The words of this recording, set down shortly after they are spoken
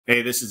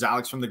Hey, this is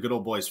Alex from the Good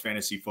Old Boys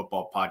Fantasy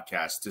Football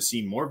Podcast. To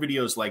see more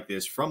videos like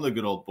this from the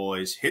Good Old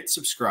Boys, hit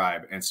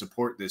subscribe and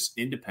support this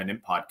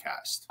independent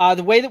podcast.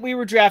 The way that we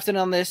were drafting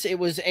on this, it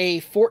was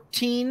a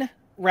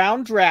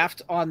 14-round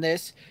draft on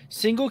this.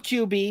 Single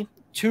QB,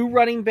 2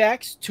 running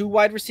backs, 2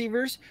 wide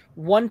receivers,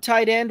 1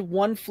 tight end,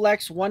 1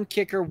 flex, 1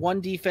 kicker,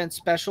 1 defense,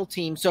 special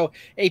team. So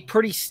a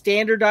pretty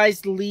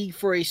standardized league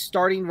for a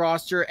starting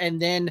roster, and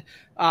then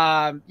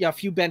a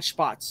few bench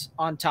spots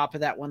on top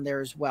of that one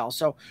there as well.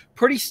 So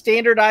pretty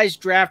standardized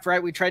draft,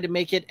 right? We tried to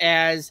make it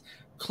as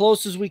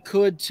close as we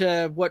could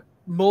to what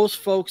most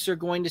folks are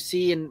going to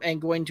see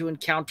and going to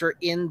encounter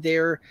in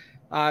their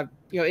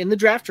in the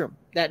draft room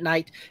that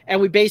night. And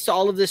we based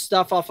all of this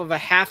stuff off of a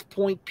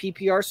half-point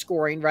PPR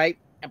scoring, right?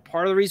 And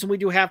part of the reason we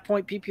do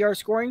half-point PPR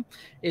scoring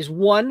is,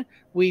 1,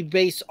 we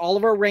base all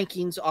of our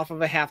rankings off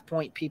of a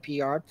half-point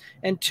PPR.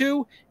 And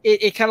 2,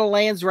 it kind of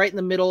lands right in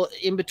the middle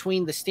in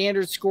between the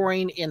standard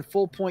scoring and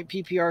full-point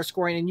PPR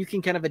scoring. And you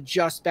can kind of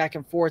adjust back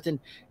and forth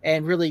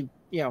and really,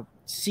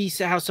 see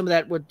how some of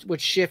that would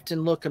shift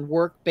and look and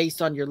work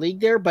based on your league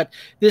there. But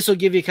this will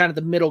give you kind of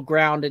the middle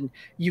ground, and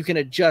you can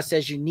adjust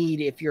as you need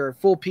if you're a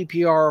full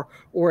PPR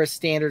or a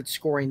standard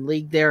scoring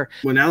league there.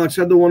 When Alex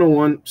had the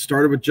 101,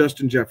 started with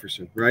Justin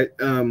Jefferson, right?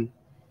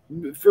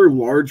 For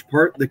large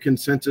part, the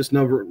consensus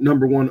number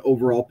 1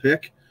 overall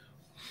pick.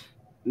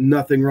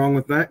 Nothing wrong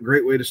with that.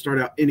 Great way to start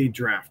out any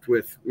draft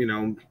with,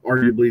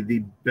 arguably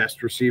the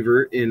best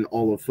receiver in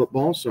all of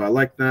football. So I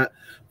like that.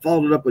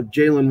 Followed it up with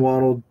Jalen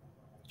Waddle,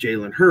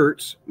 Jalen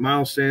Hurts,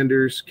 Miles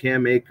Sanders,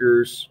 Cam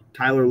Akers,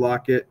 Tyler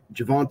Lockett,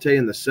 Javonte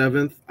in the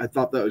 7th. I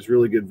thought that was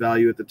really good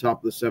value at the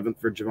top of the 7th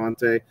for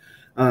Javonte.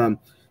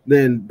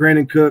 Then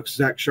Brandon Cooks,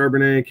 Zach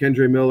Charbonnet,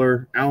 Kendre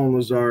Miller, Alan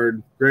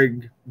Lazard,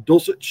 Greg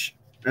Dulcich,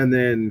 and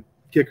then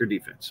kicker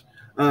defense.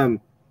 I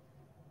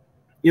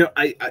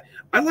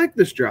like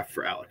this draft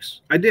for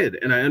Alex. I did,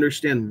 and I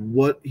understand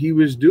what he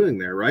was doing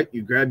there, right?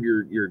 You grab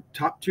your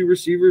top 2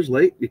 receivers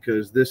late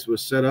because this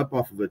was set up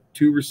off of a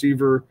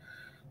 2-receiver,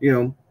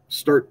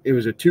 it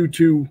was a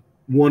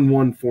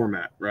 2-2-1-1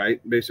 format,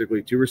 right?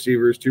 Basically 2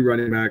 receivers, 2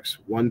 running backs,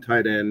 1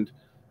 tight end,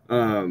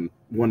 1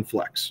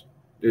 flex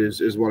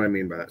is what I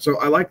mean by that. So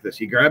I like this.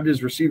 He grabbed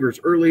his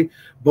receivers early,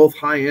 both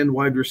high-end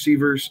wide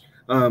receivers.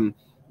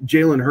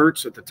 Jalen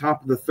Hurts at the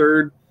top of the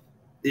 3rd.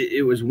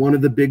 It was one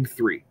of the big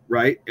 3,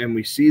 right? And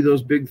we see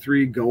those big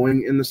 3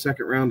 going in the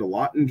 2nd round a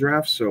lot in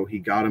drafts. So he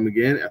got him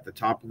again at the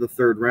top of the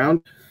 3rd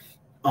round.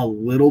 A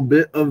little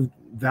bit of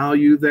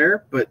value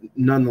there, but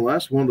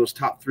nonetheless, one of those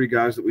top 3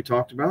 guys that we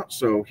talked about.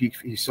 So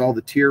he saw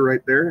the tier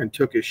right there and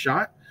took his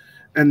shot,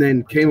 and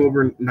then came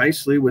over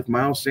nicely with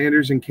Miles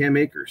Sanders and Cam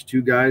Akers,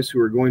 2 guys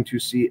who are going to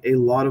see a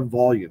lot of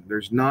volume.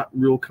 There's not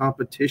real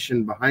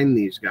competition behind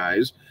these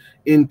guys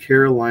in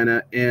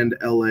Carolina and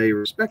LA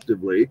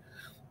respectively.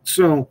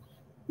 So,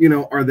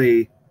 are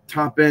they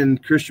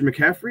top-end Christian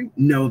McCaffrey?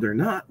 No, they're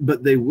not,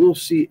 but they will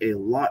see a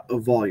lot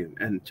of volume,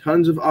 and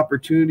tons of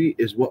opportunity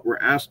is what we're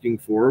asking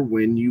for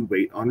when you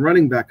wait on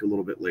running back a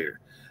little bit later.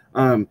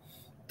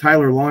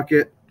 Tyler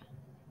Lockett,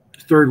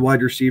 3rd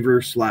wide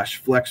receiver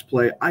 / flex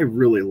play. I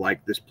really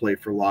like this play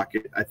for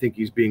Lockett. I think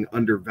he's being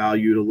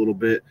undervalued a little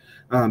bit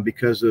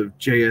because of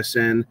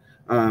JSN.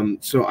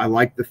 So I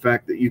like the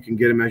fact that you can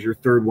get him as your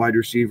 3rd wide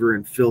receiver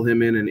and fill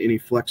him in any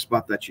flex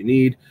spot that you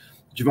need.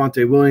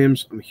 Javonte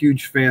Williams, I'm a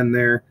huge fan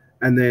there.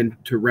 And then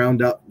to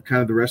round up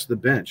kind of the rest of the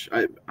bench,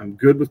 I'm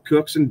good with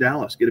Cooks and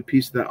Dallas. Get a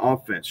piece of that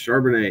offense.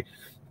 Charbonnet,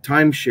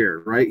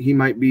 timeshare, right? He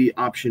might be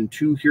option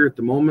 2 here at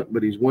the moment,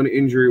 but he's 1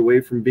 injury away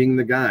from being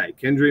the guy.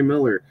 Kendre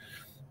Miller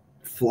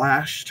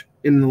flashed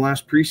in the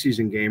last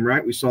preseason game,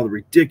 right? We saw the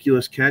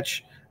ridiculous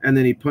catch, and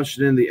then he punched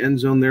it in the end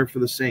zone there for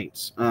the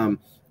Saints. Alan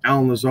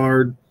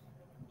Lazard,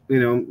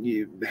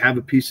 you have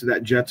a piece of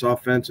that Jets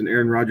offense and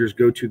Aaron Rodgers'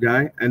 go-to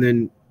guy. And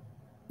then,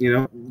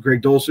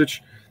 Greg Dulcich,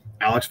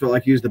 Alex felt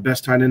like he was the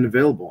best tight end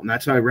available, and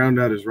that's how he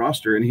rounded out his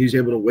roster, and he's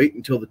able to wait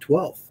until the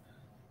 12th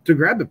to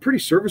grab a pretty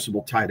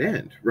serviceable tight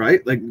end,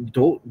 right? Like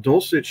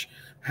Dulcich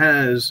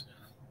has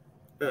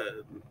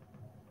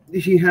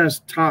he has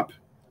top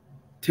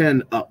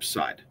 10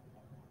 upside.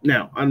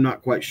 Now, I'm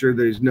not quite sure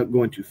that he's not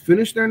going to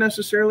finish there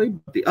necessarily,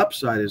 but the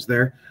upside is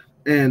there,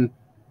 and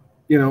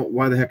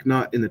why the heck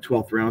not in the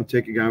 12th round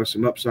take a guy with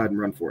some upside and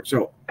run for it?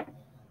 So,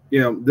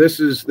 this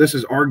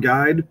is our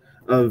guide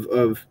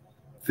of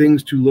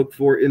things to look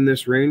for in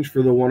this range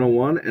for the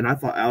 101, and I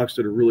thought Alex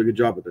did a really good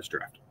job with this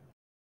draft.